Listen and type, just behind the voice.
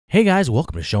Hey guys,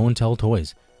 welcome to Show and Tell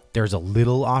Toys. There's a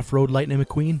little off-road Lightning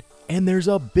McQueen, and there's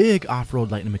a big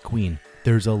off-road Lightning McQueen.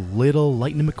 There's a little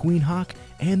Lightning McQueen Hawk,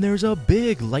 and there's a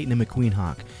big Lightning McQueen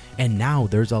Hawk. And now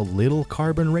there's a little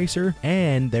carbon racer,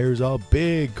 and there's a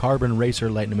big carbon racer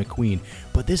Lightning McQueen.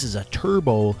 But this is a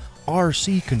turbo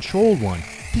RC controlled one.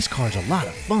 This car's a lot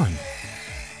of fun.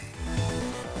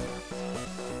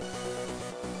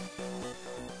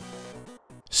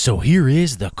 So here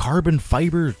is the carbon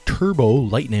fiber turbo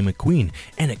Lightning McQueen,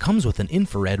 and it comes with an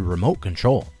infrared remote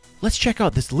control. Let's check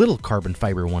out this little carbon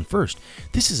fiber one first.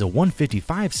 This is a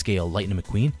 155 scale Lightning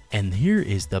McQueen, and here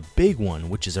is the big one,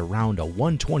 which is around a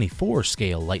 124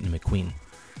 scale Lightning McQueen.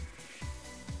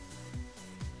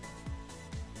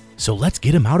 So let's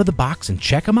get him out of the box and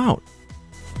check him out.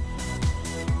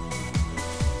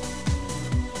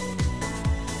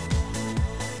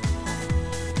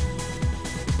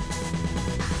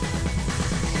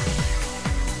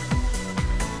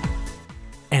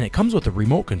 And it comes with a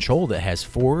remote control that has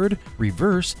forward,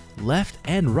 reverse, left,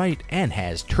 and right, and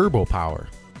has turbo power.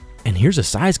 And here's a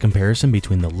size comparison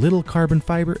between the little carbon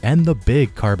fiber and the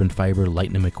big carbon fiber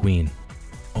Lightning McQueen.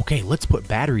 Okay, let's put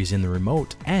batteries in the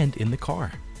remote and in the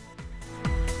car.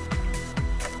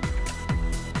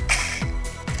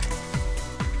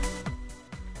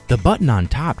 The button on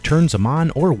top turns them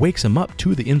on or wakes them up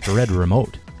to the infrared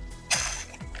remote.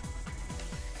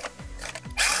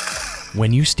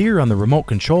 When you steer on the remote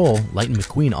control, Lightning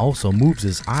McQueen also moves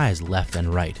his eyes left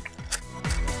and right.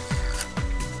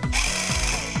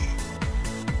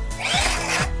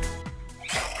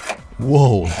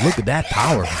 Whoa, look at that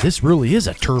power. This really is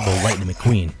a turbo Lightning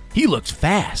McQueen. He looks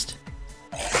fast.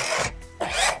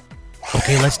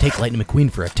 Okay, let's take Lightning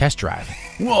McQueen for a test drive.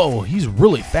 Whoa, he's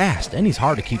really fast, and he's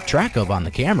hard to keep track of on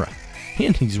the camera.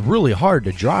 And he's really hard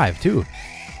to drive too.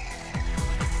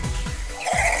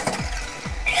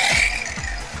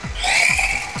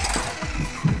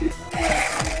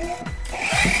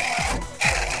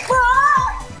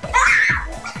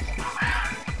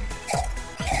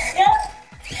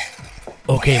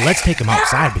 Okay, let's take him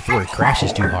outside before he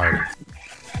crashes too hard.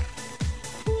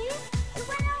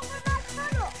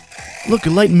 Look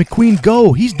at Lightning McQueen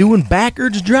go! He's doing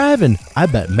backwards driving! I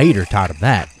bet Mater taught him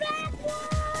that.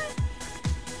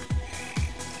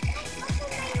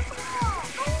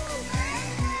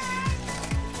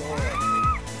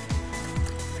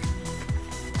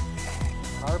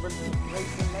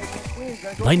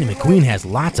 Lightning McQueen has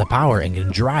lots of power and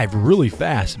can drive really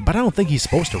fast, but I don't think he's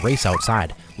supposed to race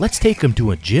outside. Let's take him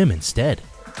to a gym instead.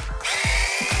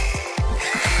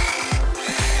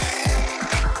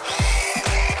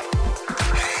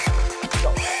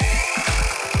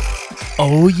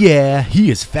 Oh yeah, he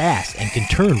is fast and can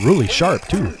turn really sharp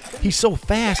too. He's so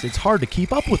fast it's hard to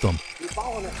keep up with him. Keep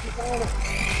following it, keep following it.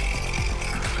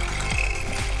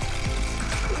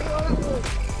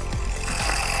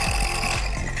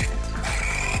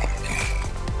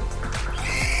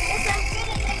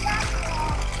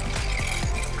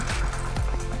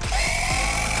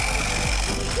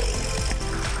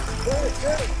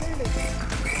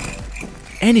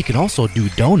 And he can also do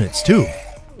donuts too.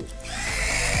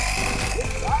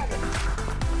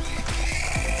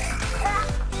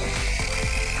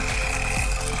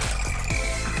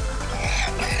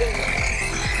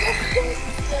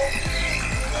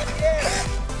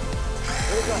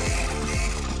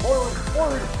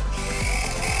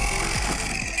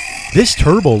 This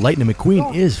turbo Lightning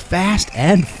McQueen is fast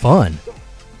and fun.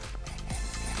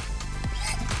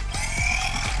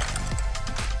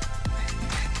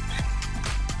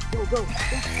 Go.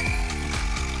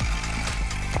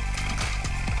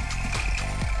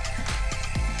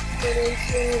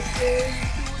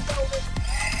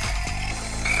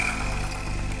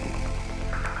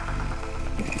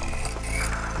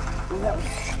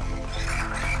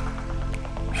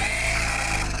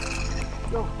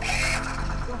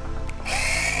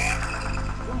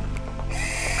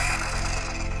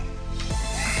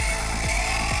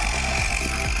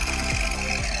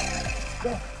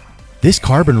 This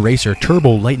Carbon Racer Turbo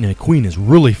Lightning McQueen is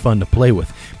really fun to play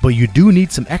with, but you do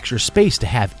need some extra space to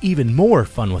have even more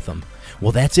fun with them.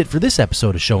 Well, that's it for this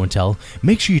episode of Show and Tell.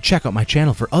 Make sure you check out my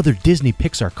channel for other Disney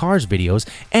Pixar Cars videos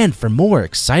and for more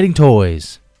exciting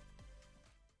toys.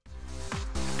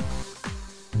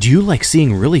 Do you like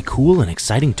seeing really cool and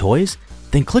exciting toys?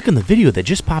 Then click on the video that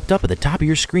just popped up at the top of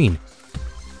your screen.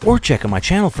 Or check out my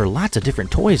channel for lots of different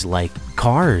toys like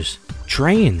cars,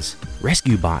 trains,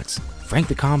 rescue bots, Frank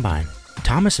the Combine,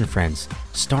 Thomas and Friends,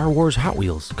 Star Wars Hot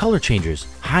Wheels, Color Changers,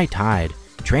 High Tide,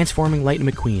 Transforming Lightning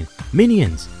McQueen,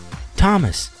 Minions,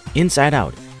 Thomas, Inside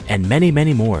Out, and many,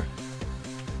 many more.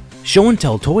 Show and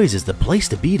Tell Toys is the place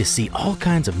to be to see all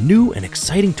kinds of new and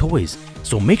exciting toys.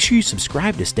 So make sure you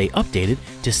subscribe to stay updated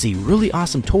to see really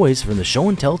awesome toys from the Show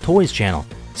and Tell Toys channel.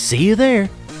 See you there!